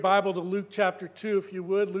Bible to Luke chapter 2, if you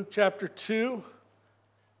would. Luke chapter 2.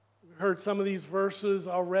 We heard some of these verses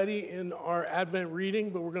already in our Advent reading,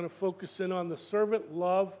 but we're going to focus in on the servant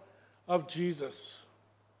love of Jesus.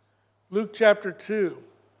 Luke chapter 2.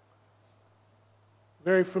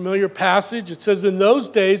 Very familiar passage. It says, "In those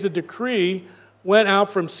days a decree went out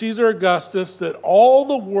from Caesar Augustus that all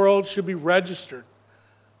the world should be registered.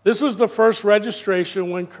 This was the first registration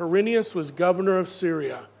when Quirinius was governor of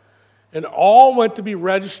Syria. And all went to be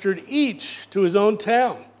registered, each to his own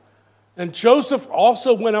town. And Joseph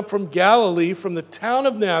also went up from Galilee, from the town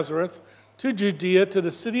of Nazareth, to Judea, to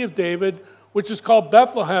the city of David, which is called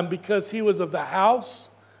Bethlehem, because he was of the house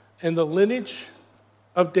and the lineage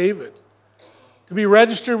of David, to be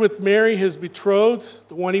registered with Mary, his betrothed,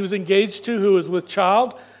 the one he was engaged to, who was with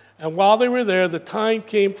child. And while they were there, the time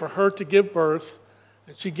came for her to give birth.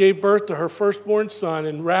 And she gave birth to her firstborn son,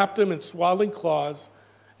 and wrapped him in swaddling cloths,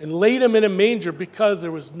 and laid him in a manger, because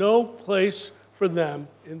there was no place for them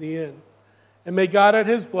in the inn." And may God add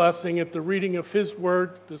his blessing at the reading of his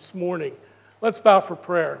word this morning. Let's bow for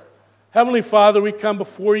prayer. Heavenly Father, we come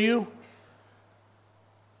before you.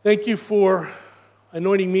 Thank you for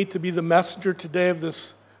anointing me to be the messenger today of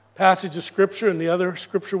this passage of Scripture and the other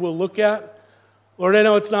Scripture we'll look at. Lord, I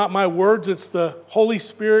know it's not my words, it's the Holy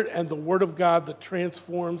Spirit and the Word of God that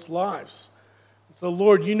transforms lives. So,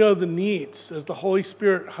 Lord, you know the needs. As the Holy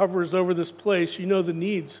Spirit hovers over this place, you know the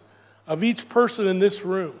needs of each person in this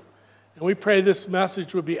room. And we pray this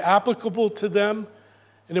message would be applicable to them,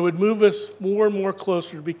 and it would move us more and more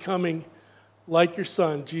closer to becoming like your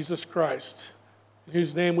Son, Jesus Christ, in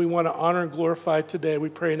whose name we want to honor and glorify today. We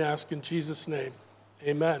pray and ask in Jesus' name.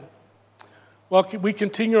 Amen. Well, we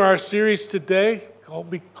continue our series today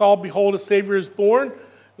called Behold, a Savior is Born.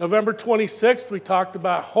 November 26th, we talked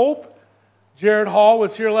about hope. Jared Hall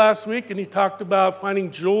was here last week, and he talked about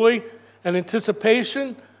finding joy and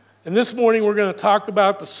anticipation. And this morning, we're going to talk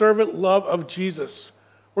about the servant love of Jesus.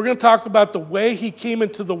 We're going to talk about the way he came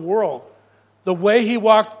into the world, the way he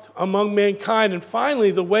walked among mankind, and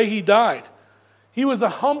finally, the way he died. He was a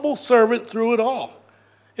humble servant through it all.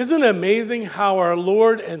 Isn't it amazing how our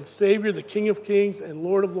Lord and Savior, the King of Kings and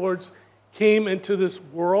Lord of Lords, came into this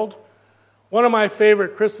world? One of my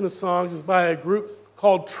favorite Christmas songs is by a group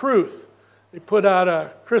called Truth. They put out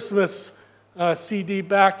a Christmas CD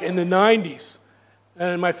back in the 90s.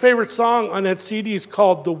 And my favorite song on that CD is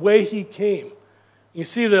called The Way He Came. You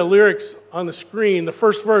see the lyrics on the screen. The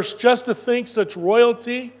first verse, "Just to think such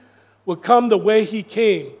royalty would come the way he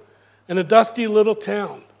came in a dusty little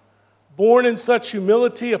town. Born in such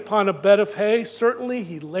humility upon a bed of hay, certainly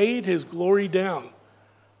he laid his glory down."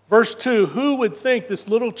 Verse 2, "Who would think this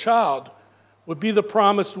little child would be the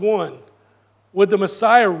promised one? Would the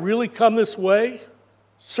Messiah really come this way?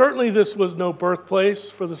 Certainly this was no birthplace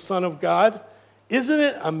for the Son of God. Isn't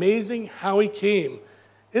it amazing how he came?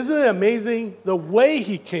 Isn't it amazing the way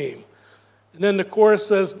he came?" And then the chorus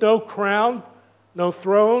says, "No crown, no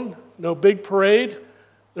throne, no big parade.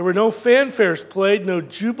 There were no fanfares played, no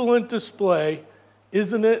jubilant display.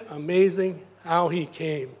 Isn't it amazing how he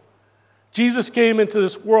came?" Jesus came into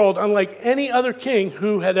this world unlike any other king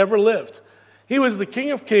who had ever lived. He was the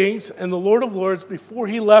King of Kings and the Lord of Lords before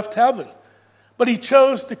he left heaven. But he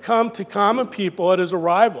chose to come to common people at his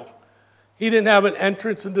arrival. He didn't have an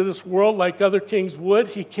entrance into this world like other kings would.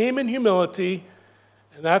 He came in humility,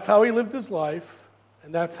 and that's how he lived his life,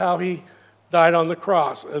 and that's how he died on the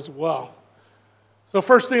cross as well. So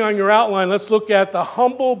first thing on your outline, let's look at the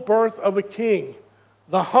humble birth of a king.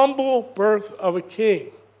 The humble birth of a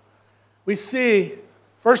king. We see,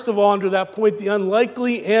 first of all, under that point, the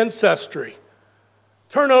unlikely ancestry.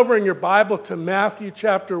 Turn over in your Bible to Matthew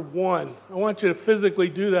chapter 1. I want you to physically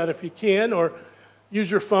do that if you can, or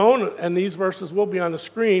use your phone, and these verses will be on the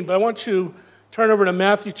screen. But I want you to turn over to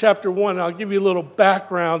Matthew chapter 1, and I'll give you a little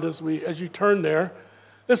background as you turn there.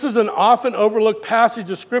 This is an often overlooked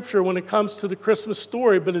passage of Scripture when it comes to the Christmas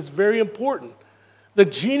story, but it's very important. The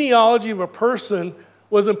genealogy of a person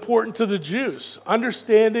was important to the Jews,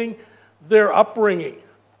 understanding their upbringing,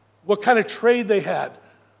 what kind of trade they had,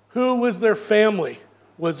 who was their family,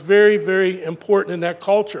 was very, very important in that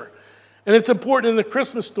culture. And it's important in the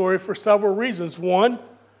Christmas story for several reasons. One,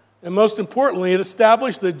 and most importantly, it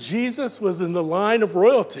established that Jesus was in the line of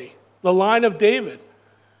royalty, the line of David.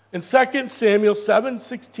 In 2 Samuel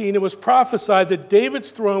 7:16, it was prophesied that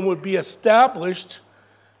David's throne would be established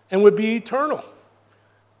and would be eternal.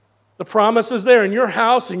 The promise is there. "In your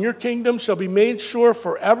house and your kingdom shall be made sure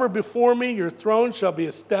forever before me. Your throne shall be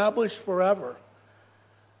established forever."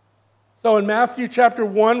 So in Matthew chapter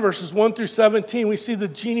 1, verses 1 through 17, we see the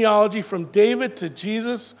genealogy from David to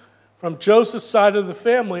Jesus from Joseph's side of the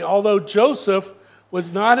family, although Joseph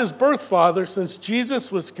was not his birth father, since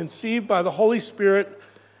Jesus was conceived by the Holy Spirit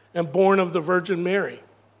and born of the Virgin Mary.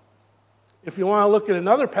 If you want to look at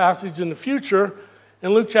another passage in the future,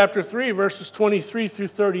 in Luke chapter 3, verses 23 through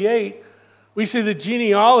 38, we see the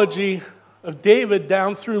genealogy of David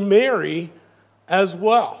down through Mary as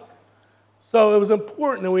well. So it was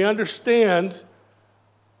important that we understand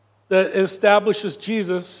that it establishes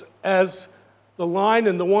Jesus as the line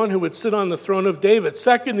and the one who would sit on the throne of David.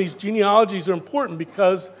 Second, these genealogies are important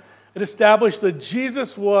because it established that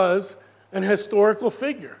Jesus was an historical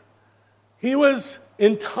figure. He was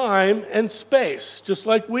in time and space, just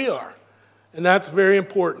like we are. And that's very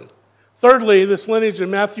important. Thirdly, this lineage in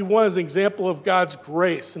Matthew 1 is an example of God's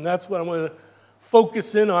grace, and that's what I'm going to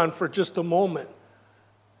focus in on for just a moment.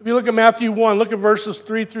 If you look at Matthew 1, look at verses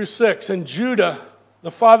 3 through 6. And Judah, the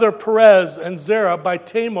father of Perez and Zerah by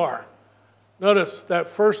Tamar. Notice that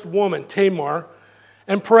first woman, Tamar.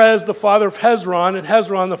 And Perez, the father of Hezron, and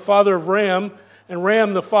Hezron, the father of Ram, and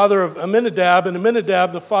Ram, the father of Amminadab, and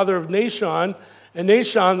Amminadab, the father of Nahshon, and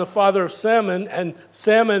Nahshon, the father of Salmon, and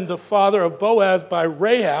Salmon, the father of Boaz by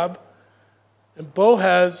Rahab, and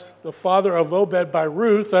Boaz, the father of Obed by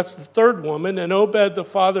Ruth, that's the third woman, and Obed, the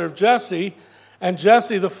father of Jesse, and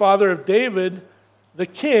Jesse, the father of David, the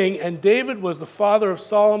king, and David was the father of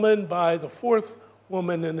Solomon by the fourth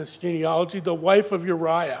woman in this genealogy, the wife of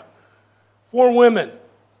Uriah. 4 women,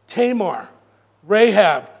 Tamar,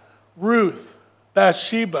 Rahab, Ruth,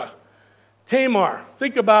 Bathsheba. Tamar,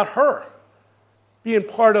 think about her being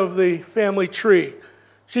part of the family tree.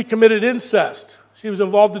 She committed incest. She was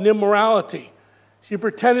involved in immorality. She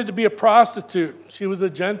pretended to be a prostitute. She was a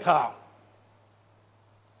Gentile.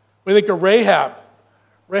 We think of Rahab.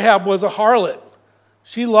 Rahab was a harlot.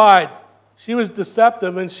 She lied. She was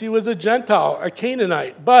deceptive, and she was a Gentile, a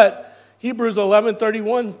Canaanite. But Hebrews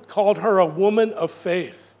 11:31 called her a woman of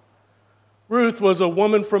faith. Ruth was a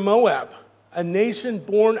woman from Moab, a nation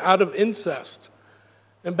born out of incest.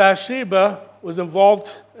 And Bathsheba was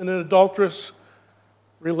involved in an adulterous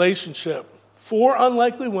relationship. 4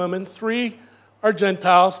 unlikely women, 3 are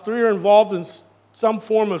Gentiles, 3 are involved in some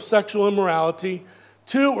form of sexual immorality,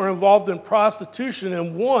 2 are involved in prostitution,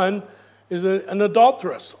 and 1 is an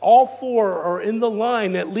adulteress. All 4 are in the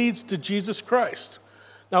line that leads to Jesus Christ.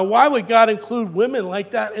 Now, why would God include women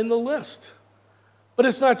like that in the list? But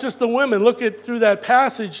it's not just the women. Look at through that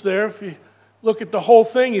passage there. If you look at the whole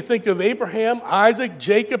thing, you think of Abraham, Isaac,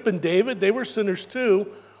 Jacob, and David. They were sinners too.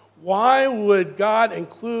 Why would God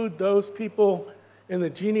include those people in the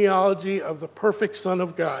genealogy of the perfect Son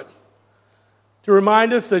of God? To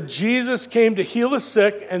remind us that Jesus came to heal the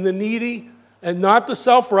sick and the needy and not the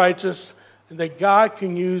self-righteous, and that God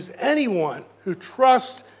can use anyone who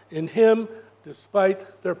trusts in him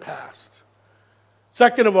despite their past.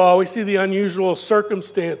 Second of all, we see the unusual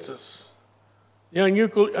circumstances. The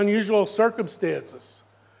unusual circumstances.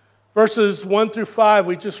 Verses 1 through 5,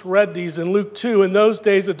 we just read these in Luke 2. In those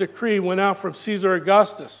days, a decree went out from Caesar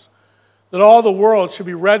Augustus that all the world should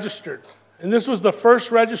be registered. And this was the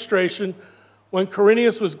first registration when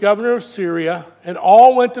Quirinius was governor of Syria, and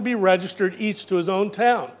all went to be registered, each to his own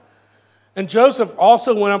town. And Joseph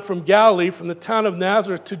also went up from Galilee, from the town of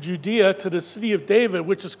Nazareth to Judea, to the city of David,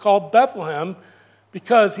 which is called Bethlehem,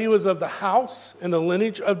 because he was of the house and the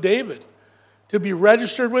lineage of David, to be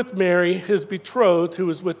registered with Mary, his betrothed, who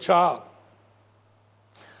was with child.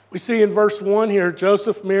 We see in verse 1 here,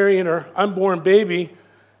 Joseph, Mary, and her unborn baby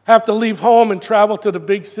have to leave home and travel to the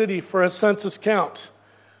big city for a census count.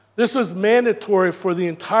 This was mandatory for the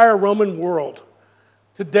entire Roman world.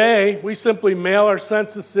 Today, we simply mail our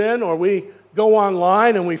census in, or we go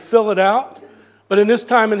online and we fill it out. But in this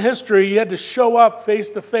time in history, you had to show up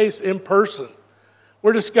face-to-face in person.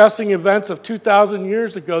 We're discussing events of 2,000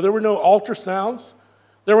 years ago. There were no ultrasounds.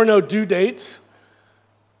 There were no due dates.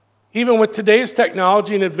 Even with today's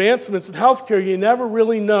technology and advancements in healthcare, you never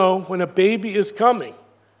really know when a baby is coming.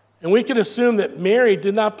 And we can assume that Mary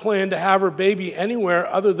did not plan to have her baby anywhere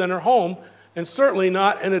other than her home, and certainly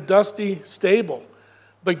not in a dusty stable.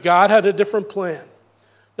 But God had a different plan.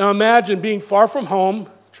 Now imagine being far from home,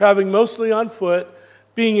 traveling mostly on foot,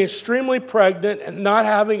 being extremely pregnant, and not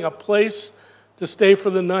having a place to stay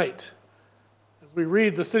for the night. As we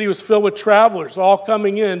read, the city was filled with travelers, all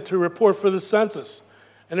coming in to report for the census.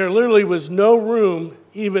 And there literally was no room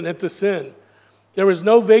even at this inn. There was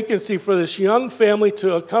no vacancy for this young family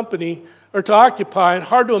to accompany or to occupy, and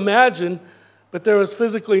hard to imagine, but there was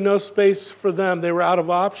physically no space for them. They were out of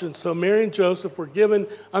options. So Mary and Joseph were given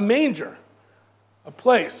a manger, a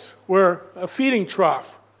place where a feeding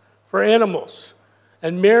trough for animals.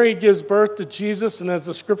 And Mary gives birth to Jesus, and as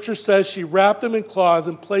the scripture says, she wrapped him in cloths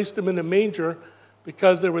and placed him in a manger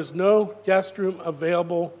because there was no guest room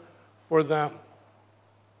available for them.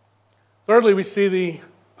 Thirdly, we see the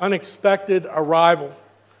unexpected arrival.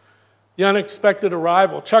 The unexpected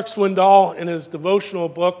arrival. Chuck Swindoll, in his devotional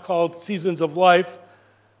book called Seasons of Life,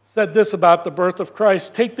 said this about the birth of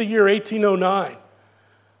Christ. Take the year 1809.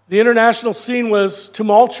 The international scene was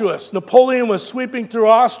tumultuous. Napoleon was sweeping through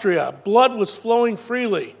Austria. Blood was flowing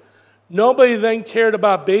freely. Nobody then cared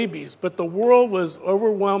about babies, but the world was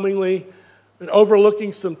overwhelmingly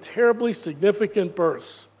overlooking some terribly significant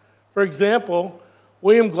births. For example,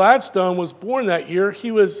 William Gladstone was born that year.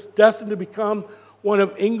 He was destined to become one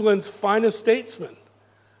of England's finest statesmen.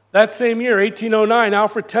 That same year, 1809,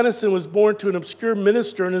 Alfred Tennyson was born to an obscure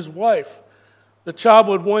minister and his wife. The child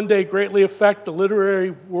would one day greatly affect the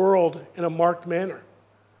literary world in a marked manner.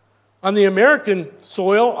 On the American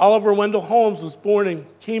soil, Oliver Wendell Holmes was born in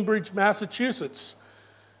Cambridge, Massachusetts.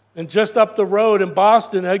 And just up the road in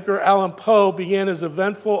Boston, Edgar Allan Poe began his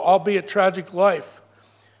eventful, albeit tragic life.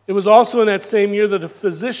 It was also in that same year that a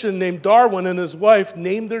physician named Darwin and his wife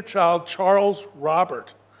named their child Charles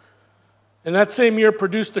Robert. And that same year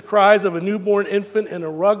produced the cries of a newborn infant in a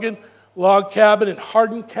rugged log cabin in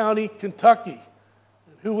Hardin County, Kentucky.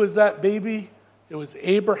 And who was that baby? It was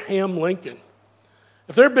Abraham Lincoln.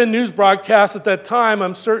 If there had been news broadcasts at that time,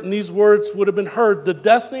 I'm certain these words would have been heard. The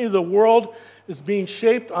destiny of the world is being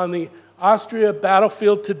shaped on the Austria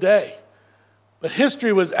battlefield today. But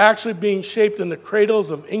history was actually being shaped in the cradles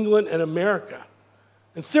of England and America.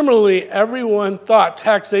 And similarly, everyone thought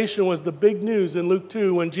taxation was the big news in Luke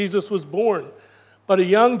 2 when Jesus was born. But a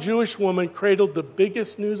young Jewish woman cradled the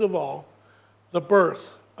biggest news of all, the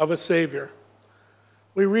birth of a Savior.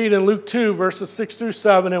 We read in Luke 2, verses 6 through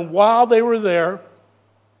 7, and while they were there,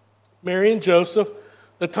 Mary and Joseph,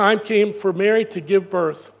 the time came for Mary to give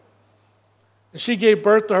birth. And she gave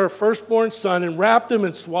birth to her firstborn son and wrapped him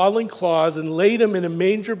in swaddling cloths and laid him in a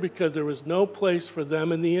manger because there was no place for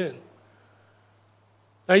them in the inn.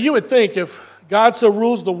 Now you would think if God so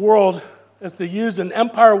rules the world as to use an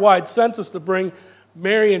empire-wide census to bring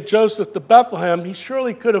Mary and Joseph to Bethlehem, he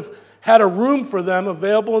surely could have had a room for them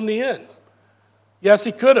available in the inn. Yes,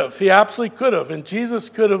 he could have. He absolutely could have. And Jesus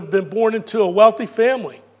could have been born into a wealthy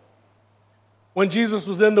family. When Jesus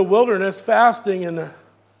was in the wilderness fasting and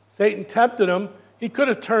Satan tempted him, he could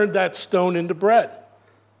have turned that stone into bread.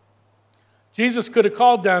 Jesus could have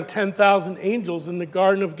called down 10,000 angels in the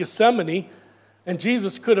Garden of Gethsemane, and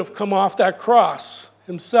Jesus could have come off that cross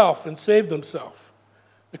himself and saved himself.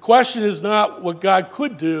 The question is not what God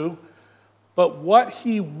could do, but what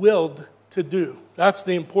he willed to do. That's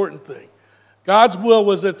the important thing. God's will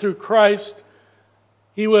was that through Christ,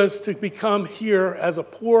 he was to become here as a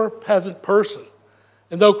poor peasant person.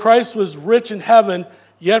 And though Christ was rich in heaven,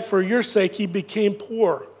 yet for your sake he became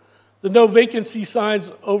poor. The no vacancy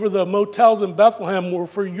signs over the motels in Bethlehem were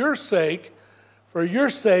for your sake. For your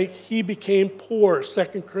sake he became poor,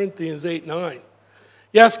 2 Corinthians 8:9.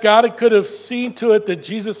 Yes, God could have seen to it that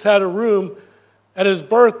Jesus had a room at his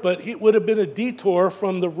birth, but it would have been a detour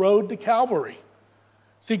from the road to Calvary.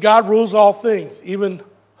 See, God rules all things, even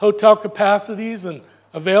hotel capacities and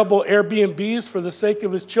available Airbnbs for the sake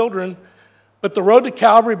of his children. But the road to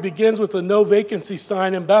Calvary begins with a no vacancy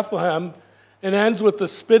sign in Bethlehem and ends with the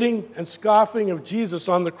spitting and scoffing of Jesus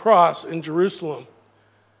on the cross in Jerusalem.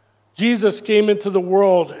 Jesus came into the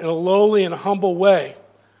world in a lowly and humble way.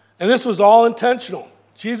 And this was all intentional.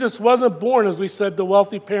 Jesus wasn't born, as we said, to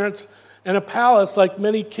wealthy parents in a palace like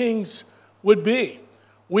many kings would be.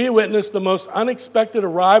 We witnessed the most unexpected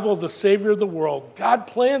arrival of the Savior of the world. God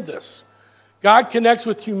planned this. God connects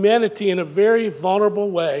with humanity in a very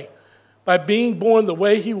vulnerable way. By being born the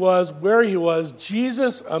way he was, where he was,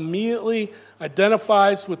 Jesus immediately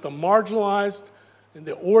identifies with the marginalized and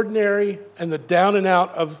the ordinary and the down and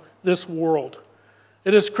out of this world.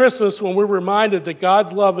 It is Christmas when we're reminded that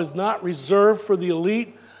God's love is not reserved for the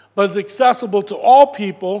elite, but is accessible to all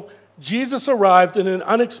people. Jesus arrived in an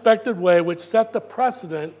unexpected way which set the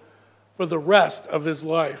precedent for the rest of his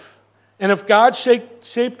life. And if God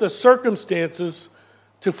shaped the circumstances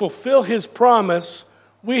to fulfill his promise,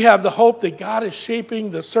 we have the hope that God is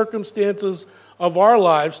shaping the circumstances of our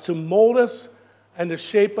lives to mold us and to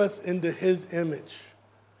shape us into his image.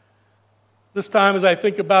 This time, as I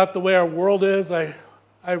think about the way our world is, I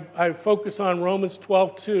focus on Romans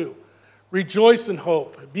 12:2. Rejoice in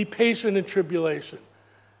hope. Be patient in tribulation.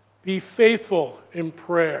 Be faithful in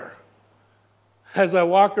prayer. As I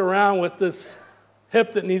walk around with this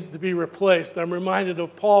hip that needs to be replaced, I'm reminded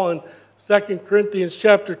of Paul in 2 Corinthians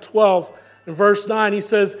chapter 12. In verse 9, he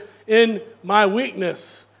says, in my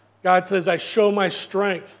weakness, God says, I show my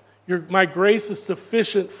strength. My grace is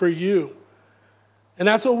sufficient for you. And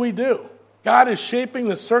that's what we do. God is shaping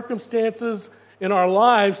the circumstances in our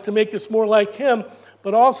lives to make us more like Him,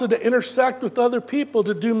 but also to intersect with other people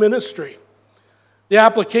to do ministry. The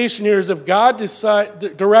application here is if God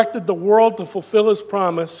directed the world to fulfill His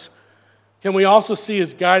promise, can we also see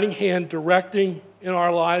His guiding hand directing in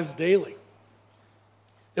our lives daily?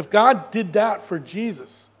 If God did that for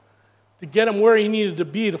Jesus, to get Him where He needed to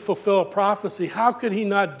be to fulfill a prophecy, how could He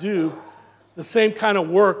not do the same kind of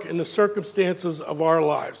work in the circumstances of our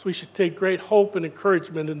lives? We should take great hope and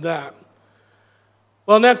encouragement in that.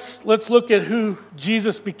 Well, next, let's look at who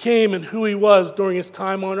Jesus became and who He was during His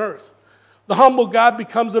time on earth. The humble God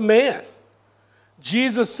becomes a man.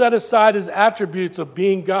 Jesus set aside His attributes of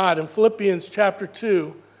being God. In Philippians chapter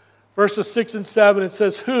 2, verses 6 and 7, it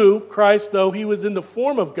says, who, Christ, though He was in the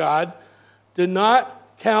form of God, did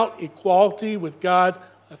not count equality with God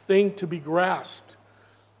a thing to be grasped,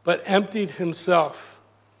 but emptied Himself.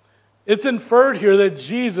 It's inferred here that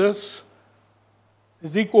Jesus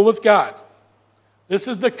is equal with God. This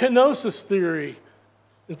is the kenosis theory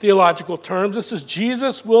in theological terms. This is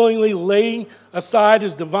Jesus willingly laying aside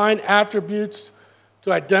His divine attributes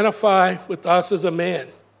to identify with us as a man.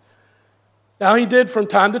 Now, He did from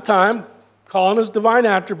time to time call on His divine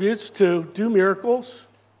attributes to do miracles,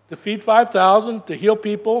 to feed 5,000, to heal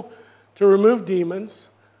people, to remove demons.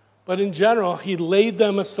 But in general, He laid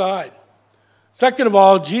them aside. Second of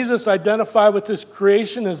all, Jesus identified with His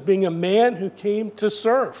creation as being a man who came to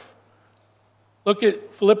serve. Look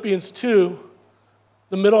at Philippians 2,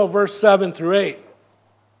 the middle of verse 7 through 8.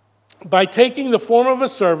 By taking the form of a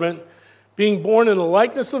servant, being born in the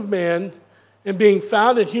likeness of man, and being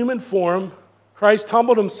found in human form, Christ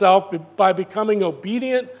humbled Himself by becoming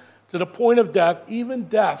obedient to the point of death, even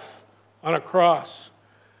death on a cross.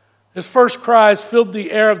 His first cries filled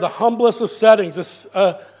the air of the humblest of settings,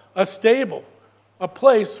 a stable, a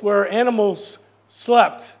place where animals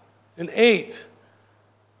slept and ate.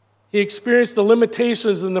 He experienced the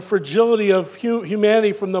limitations and the fragility of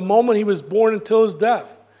humanity from the moment He was born until His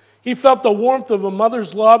death. He felt the warmth of a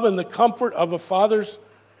mother's love and the comfort of a father's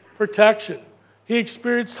protection. He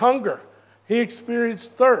experienced hunger. He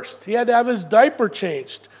experienced thirst. He had to have his diaper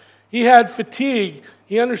changed. He had fatigue.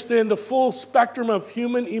 He understood the full spectrum of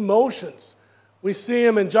human emotions. We see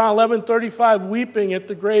Him in John 11:35 weeping at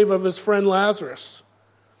the grave of His friend Lazarus.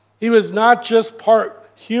 He was not just part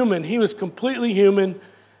human. He was completely human,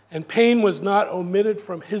 and pain was not omitted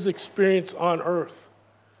from His experience on earth.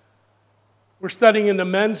 We're studying in the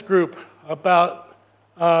men's group about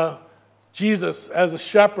Jesus as a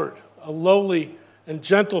shepherd, a lowly and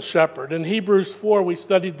gentle shepherd. In Hebrews 4, we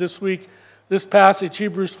studied this week this passage,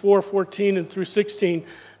 Hebrews 4:14 and through 16.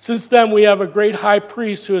 Since then we have a great high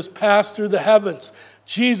priest who has passed through the heavens,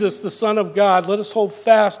 Jesus, the Son of God. Let us hold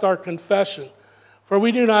fast our confession. For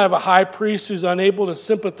we do not have a high priest who's unable to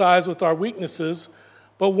sympathize with our weaknesses,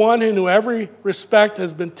 but one who in every respect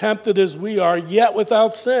has been tempted as we are, yet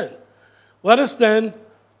without sin. Let us then,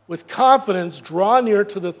 with confidence, draw near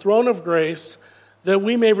to the throne of grace, that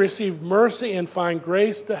we may receive mercy and find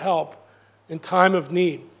grace to help in time of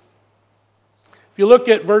need. If you look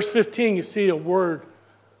at verse 15, you see a word,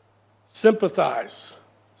 sympathize.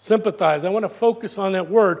 Sympathize. I want to focus on that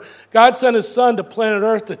word. God sent His Son to planet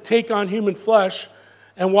Earth to take on human flesh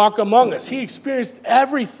and walk among us. He experienced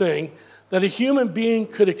everything that a human being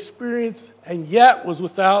could experience and yet was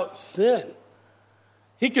without sin.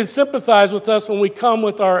 He can sympathize with us when we come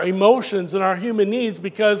with our emotions and our human needs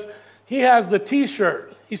because He has the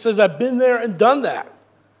t-shirt. He says, I've been there and done that.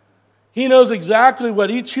 He knows exactly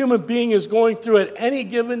what each human being is going through at any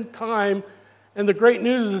given time, and the great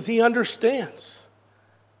news is He understands.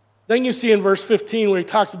 Then you see in verse 15 where He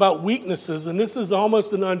talks about weaknesses, and this is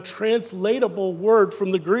almost an untranslatable word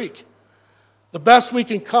from the Greek. The best we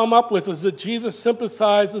can come up with is that Jesus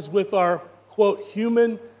sympathizes with our, quote,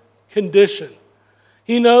 human condition.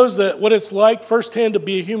 He knows that what it's like firsthand to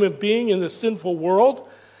be a human being in this sinful world.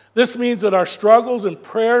 This means that our struggles and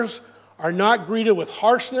prayers are not greeted with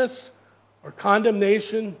harshness or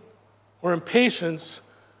condemnation or impatience,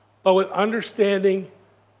 but with understanding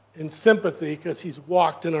and sympathy because He's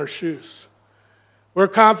walked in our shoes. We're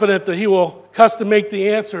confident that He will custom make the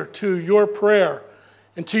answer to your prayer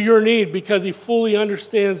and to your need because He fully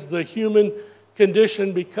understands the human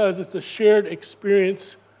condition because it's a shared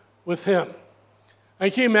experience with Him.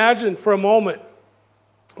 And can you imagine for a moment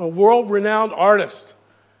a world-renowned artist?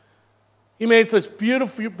 He made such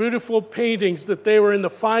beautiful, beautiful paintings that they were in the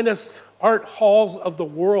finest art halls of the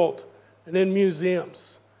world and in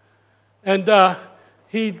museums. And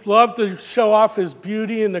he loved to show off his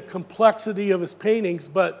beauty and the complexity of his paintings,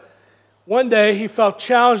 but one day he felt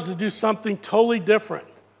challenged to do something totally different.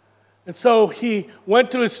 And so he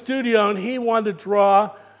went to his studio and he wanted to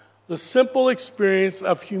draw the simple experience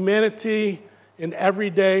of humanity in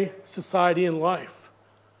everyday society and life.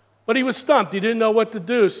 But he was stumped. He didn't know what to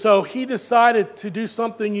do. So he decided to do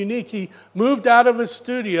something unique. He moved out of his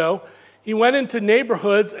studio. He went into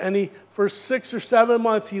neighborhoods, and for 6 or 7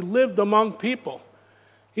 months, he lived among people.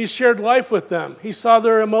 He shared life with them. He saw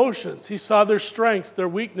their emotions. He saw their strengths, their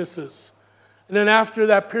weaknesses. And then after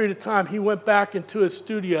that period of time, he went back into his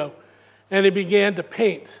studio, and he began to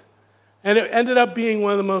paint. And it ended up being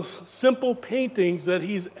one of the most simple paintings that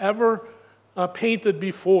he's ever painted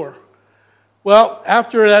before. Well,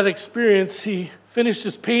 after that experience, he finished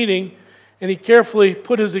his painting, and he carefully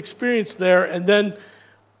put his experience there, and then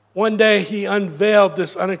one day he unveiled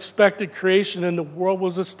this unexpected creation, and the world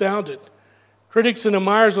was astounded. Critics and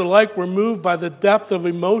admirers alike were moved by the depth of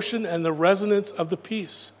emotion and the resonance of the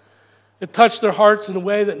piece. It touched their hearts in a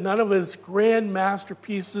way that none of his grand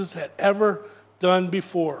masterpieces had ever done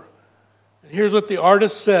before. And here's what the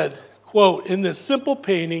artist said, quote, "In this simple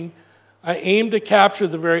painting, I aim to capture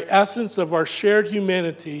the very essence of our shared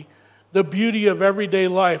humanity, the beauty of everyday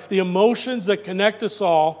life, the emotions that connect us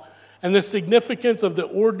all, and the significance of the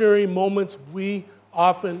ordinary moments we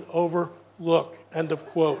often overlook," end of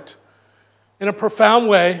quote. In a profound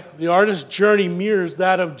way, the artist's journey mirrors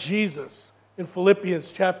that of Jesus in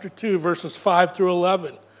Philippians chapter 2, verses 5 through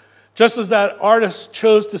 11. Just as that artist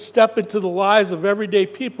chose to step into the lives of everyday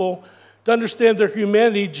people to understand their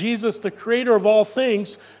humanity, Jesus, the creator of all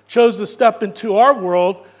things, chose to step into our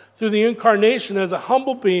world through the incarnation as a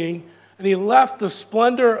humble being, and he left the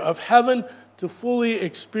splendor of heaven to fully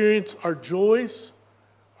experience our joys,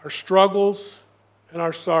 our struggles, and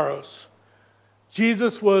our sorrows.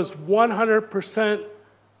 Jesus was 100%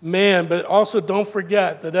 man, but also don't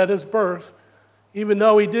forget that at his birth, even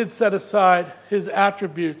though he did set aside his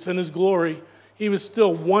attributes and his glory, he was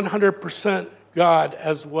still 100% God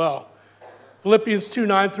as well. Philippians 2,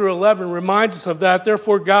 9 through 11 reminds us of that.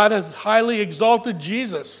 Therefore, God has highly exalted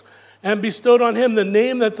Jesus and bestowed on him the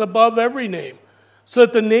name that's above every name, so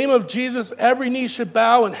that the name of Jesus every knee should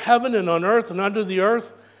bow in heaven and on earth and under the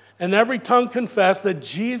earth, and every tongue confess that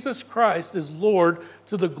Jesus Christ is Lord,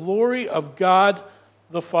 to the glory of God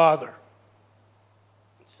the Father.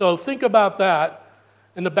 So think about that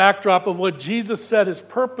in the backdrop of what Jesus said his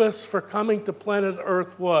purpose for coming to planet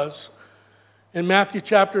Earth was. In Matthew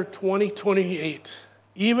chapter 20, 28,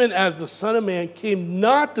 even as the Son of Man came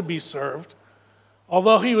not to be served,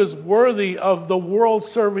 although he was worthy of the world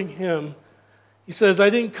serving him, he says, I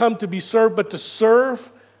didn't come to be served, but to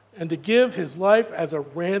serve and to give his life as a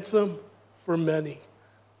ransom for many.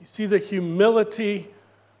 You see the humility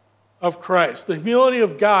of Christ, the humility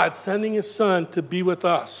of God sending his Son to be with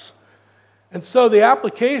us. And so the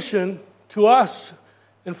application to us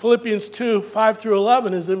in Philippians 2, 5 through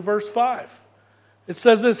 11 is in verse 5. It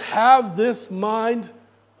says this, have this mind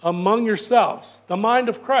among yourselves, the mind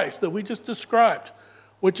of Christ that we just described,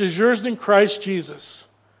 which is yours in Christ Jesus.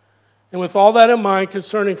 And with all that in mind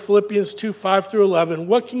concerning Philippians 2, 5 through 11,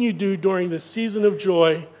 what can you do during this season of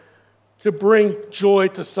joy to bring joy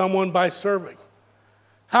to someone by serving?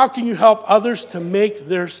 How can you help others to make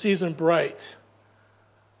their season bright?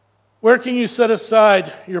 Where can you set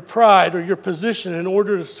aside your pride or your position in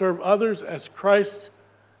order to serve others as Christ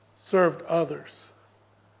served others?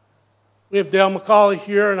 We have Dale McCauley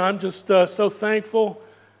here, and I'm just so thankful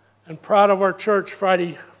and proud of our church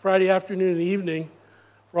Friday afternoon and evening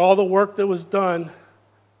for all the work that was done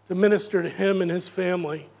to minister to him and his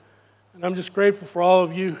family. And I'm just grateful for all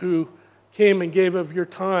of you who came and gave of your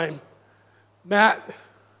time. Matt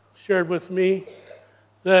shared with me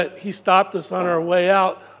that he stopped us on our way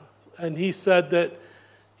out, and he said that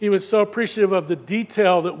he was so appreciative of the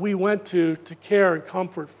detail that we went to care and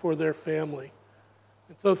comfort for their family.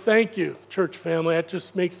 And so thank you, church family. That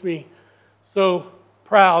just makes me so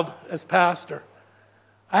proud as pastor.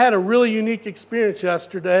 I had a really unique experience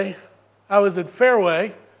yesterday. I was at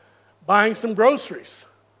Fairway buying some groceries,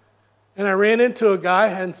 and I ran into a guy I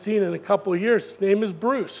hadn't seen in a couple of years. His name is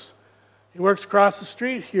Bruce. He works across the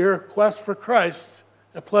street here, Quest for Christ,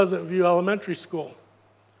 at Pleasant View Elementary School.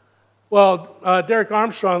 Well, Derek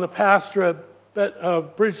Armstrong, the pastor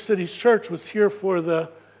at Bridge Cities Church, was here for the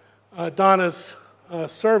Donna's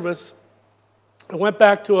service. I went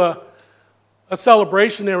back to a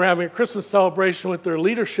celebration. They were having a Christmas celebration with their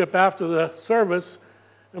leadership after the service,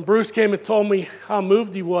 and Bruce came and told me how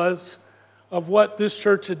moved he was of what this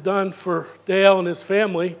church had done for Dale and his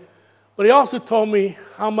family, but he also told me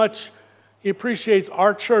how much he appreciates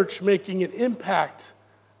our church making an impact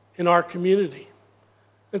in our community.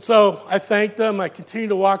 And so I thanked him. I continued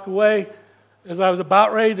to walk away. As I was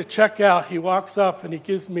about ready to check out, he walks up and he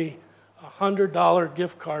gives me a $100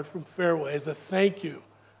 gift card from Fairway as a thank you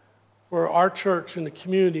for our church and the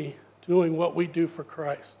community doing what we do for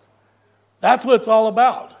Christ. That's what it's all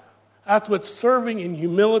about. That's what serving in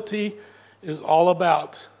humility is all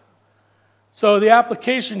about. So the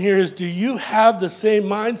application here is, do you have the same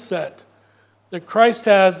mindset that Christ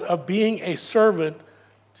has of being a servant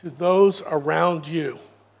to those around you?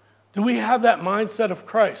 Do we have that mindset of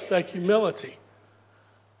Christ, that humility,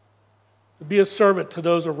 to be a servant to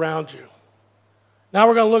those around you? Now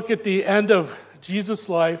we're going to look at the end of Jesus'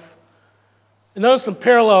 life and notice some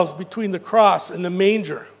parallels between the cross and the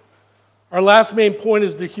manger. Our last main point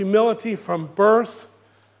is the humility from birth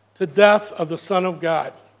to death of the Son of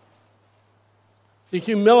God. The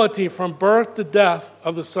humility from birth to death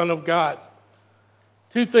of the Son of God.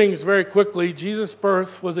 Two things very quickly. Jesus'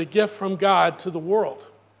 birth was a gift from God to the world.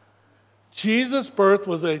 Jesus' birth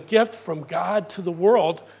was a gift from God to the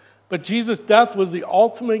world, but Jesus' death was the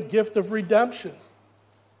ultimate gift of redemption.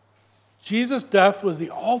 Jesus' death was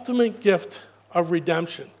the ultimate gift of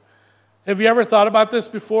redemption. Have you ever thought about this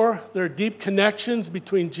before? There are deep connections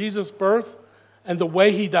between Jesus' birth and the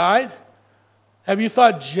way he died. Have you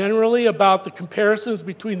thought generally about the comparisons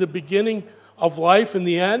between the beginning of life and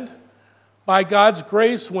the end? By God's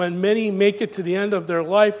grace, when many make it to the end of their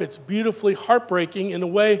life, it's beautifully heartbreaking in a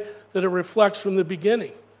way that it reflects from the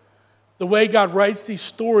beginning. The way God writes these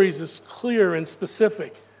stories is clear and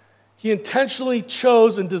specific. He intentionally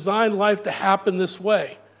chose and designed life to happen this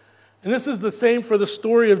way. And this is the same for the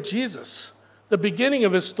story of Jesus. The beginning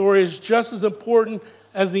of his story is just as important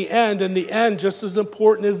as the end, and the end just as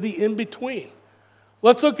important as the in-between.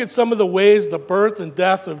 Let's look at some of the ways the birth and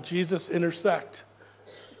death of Jesus intersect.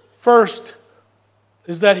 First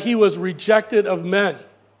is that he was rejected of men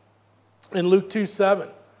in Luke 2:7.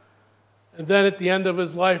 And then at the end of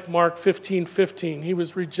his life, Mark 15:15, he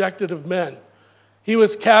was rejected of men. He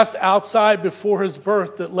was cast outside before his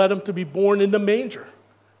birth that led him to be born in the manger.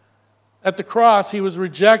 At the cross, he was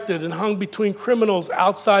rejected and hung between criminals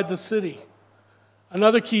outside the city.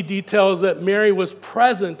 Another key detail is that Mary was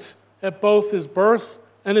present at both his birth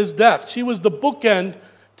and his death. She was the bookend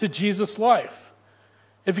to Jesus' life.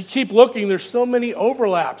 If you keep looking, there's so many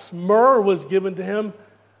overlaps. Myrrh was given to him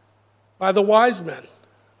by the wise men.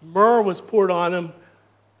 Myrrh was poured on him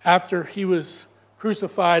after he was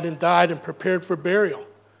crucified and died and prepared for burial.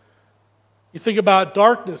 You think about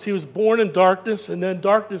darkness. He was born in darkness, and then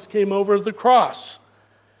darkness came over the cross.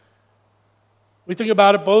 We think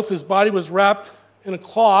about it both. His body was wrapped in a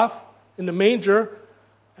cloth in the manger,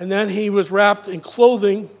 and then he was wrapped in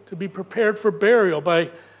clothing to be prepared for burial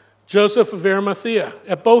by Joseph of Arimathea.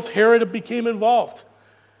 At both, Herod became involved.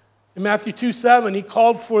 In Matthew 2:7, he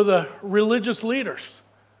called for the religious leaders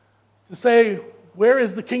to say, where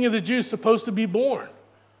is the King of the Jews supposed to be born?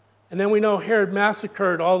 And then we know Herod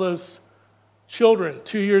massacred all those children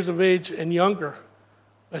 2 years of age and younger.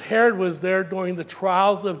 But Herod was there during the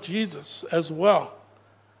trials of Jesus as well.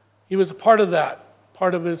 He was a part of that,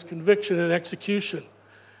 part of his conviction and execution.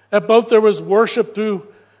 At both there was worship through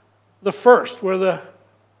the first, where the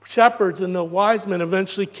shepherds and the wise men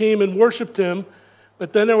eventually came and worshiped him.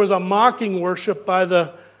 But then there was a mocking worship by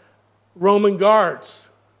the Roman guards.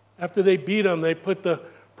 After they beat him, they put the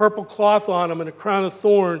purple cloth on him and a crown of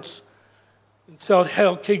thorns and said,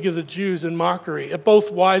 "Hail, King of the Jews," in mockery. At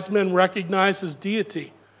both, wise men recognized his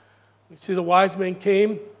deity. We see the wise men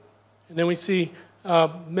came, and then we see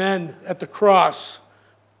men at the cross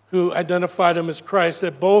who identified him as Christ.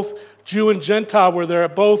 At both, Jew and Gentile were there.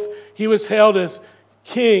 At both, he was hailed as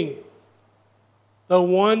king, though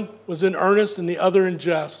one was in earnest and the other in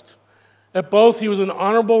jest. At both, he was an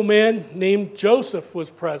honorable man named Joseph was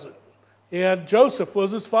present. Joseph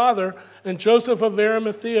was his father, and Joseph of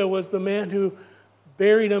Arimathea was the man who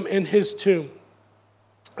buried him in his tomb.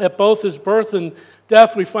 At both his birth and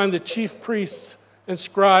death, we find the chief priests and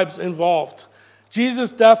scribes involved.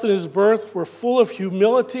 Jesus' death and his birth were full of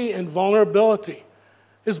humility and vulnerability.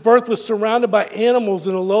 His birth was surrounded by animals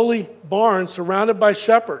in a lowly barn, surrounded by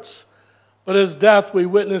shepherds. But his death, we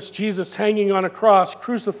witnessed Jesus hanging on a cross,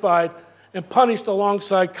 crucified, and punished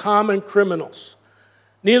alongside common criminals.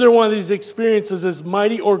 Neither one of these experiences is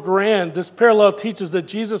mighty or grand. This parallel teaches that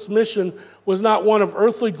Jesus' mission was not one of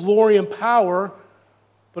earthly glory and power,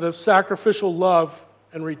 but of sacrificial love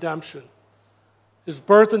and redemption. His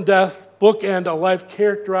birth and death bookend a life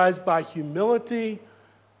characterized by humility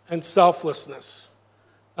and selflessness.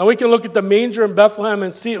 Now we can look at the manger in Bethlehem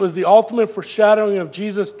and see it was the ultimate foreshadowing of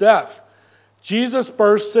Jesus' death. Jesus'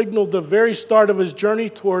 birth signaled the very start of his journey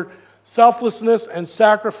toward selflessness and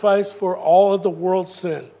sacrifice for all of the world's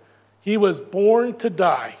sin. He was born to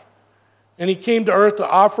die. And he came to earth to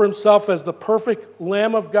offer himself as the perfect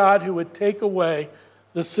Lamb of God who would take away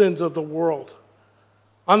the sins of the world.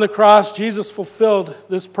 On the cross, Jesus fulfilled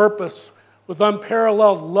this purpose with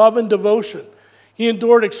unparalleled love and devotion. He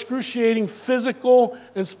endured excruciating physical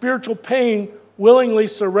and spiritual pain, willingly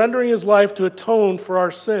surrendering his life to atone for our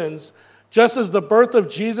sins. Just as the birth of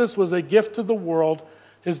Jesus was a gift to the world,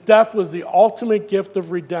 his death was the ultimate gift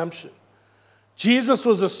of redemption. Jesus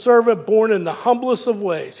was a servant born in the humblest of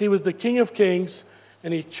ways. He was the King of Kings,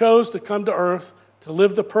 and he chose to come to earth to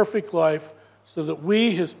live the perfect life so that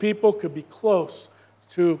we, his people, could be close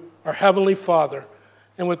to our Heavenly Father.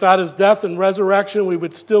 And without his death and resurrection, we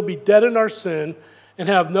would still be dead in our sin and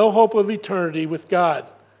have no hope of eternity with God.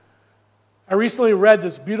 I recently read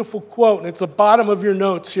this beautiful quote, and it's at the bottom of your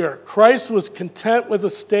notes here. Christ was content with a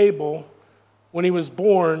stable when he was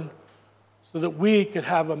born so that we could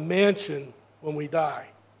have a mansion when we die.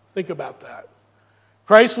 Think about that.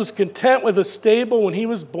 Christ was content with a stable when he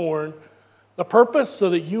was born. The purpose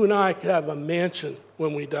so that you and I could have a mansion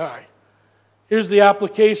when we die. Here's the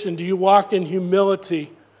application. Do you walk in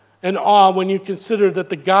humility and awe when you consider that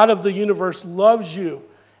the God of the universe loves you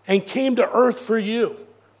and came to earth for you?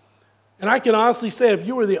 And I can honestly say, if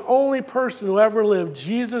you were the only person who ever lived,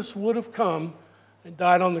 Jesus would have come and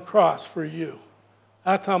died on the cross for you.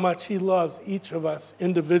 That's how much he loves each of us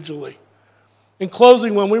individually. In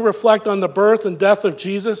closing, when we reflect on the birth and death of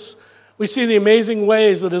Jesus, we see the amazing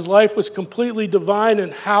ways that his life was completely divine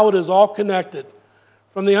and how it is all connected.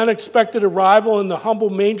 From the unexpected arrival in the humble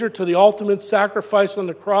manger to the ultimate sacrifice on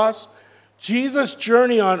the cross, Jesus'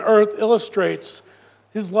 journey on earth illustrates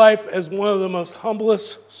his life as one of the most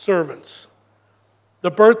humblest servants.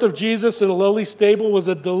 The birth of Jesus in a lowly stable was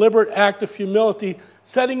a deliberate act of humility,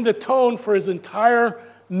 setting the tone for his entire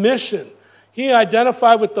mission. He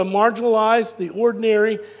identified with the marginalized, the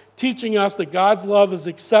ordinary, teaching us that God's love is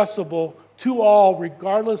accessible to all,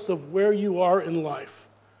 regardless of where you are in life.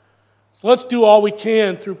 So let's do all we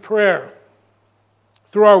can through prayer,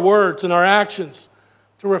 through our words and our actions,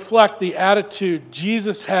 to reflect the attitude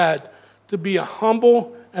Jesus had to be a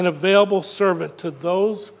humble and available servant to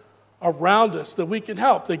those around us that we can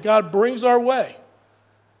help, that God brings our way.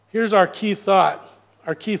 Here's our key thought.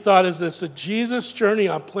 Our key thought is this: that Jesus' journey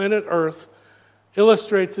on planet Earth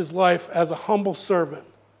illustrates his life as a humble servant.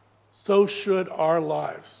 So should our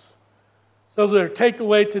lives. So their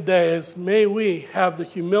takeaway today is, may we have the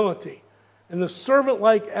humility and the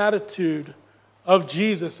servant-like attitude of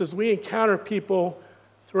Jesus as we encounter people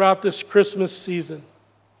throughout this Christmas season.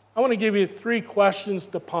 I want to give you 3 questions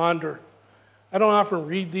to ponder. I don't often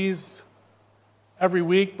read these every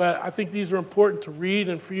week, but I think these are important to read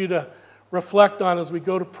and for you to reflect on as we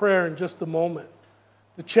go to prayer in just a moment.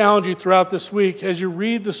 To challenge you throughout this week, as you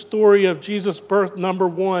read the story of Jesus' birth, number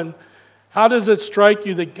 1, how does it strike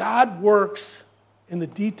you that God works in the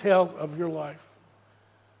details of your life?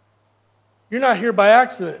 You're not here by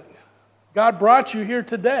accident. God brought you here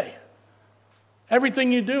today.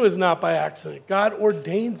 Everything you do is not by accident. God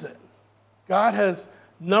ordains it. God has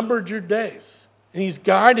numbered your days, and he's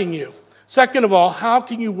guiding you. Second of all, how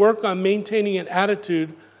can you work on maintaining an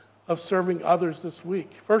attitude of serving others this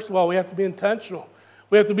week? First of all, we have to be intentional.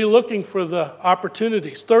 We have to be looking for the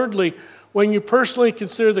opportunities. Thirdly, when you personally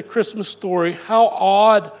consider the Christmas story, how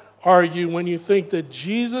awed are you when you think that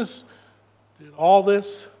Jesus did all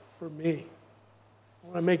this for me? I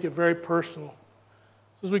want to make it very personal.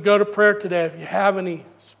 So as we go to prayer today, if you have any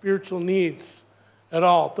spiritual needs at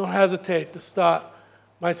all, don't hesitate to stop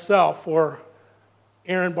myself or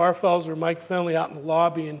Aaron Barfels or Mike Finley out in the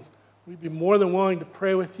lobby, and we'd be more than willing to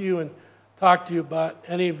pray with you and talk to you about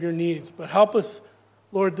any of your needs. But help us,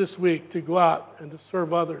 Lord, this week to go out and to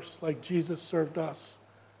serve others like Jesus served us.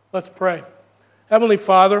 Let's pray. Heavenly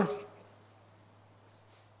Father,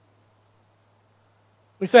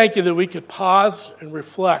 we thank you that we could pause and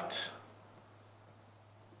reflect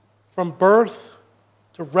from birth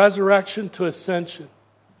to resurrection to ascension.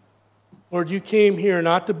 Lord, you came here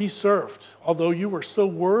not to be served, although you were so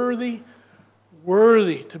worthy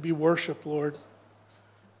to be worshiped, Lord.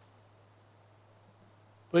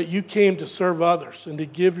 But you came to serve others and to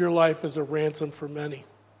give your life as a ransom for many.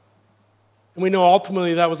 And we know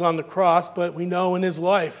ultimately that was on the cross, but we know in his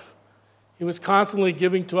life, he was constantly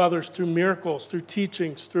giving to others through miracles, through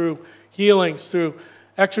teachings, through healings, through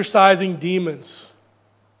exorcising demons,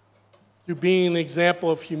 through being an example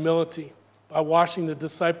of humility by washing the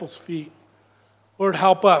disciples' feet. Lord,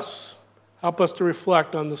 help us. Help us to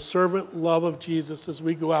reflect on the servant love of Jesus as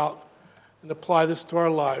we go out and apply this to our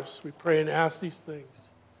lives. We pray and ask these things.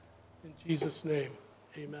 In Jesus' name,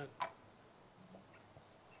 amen.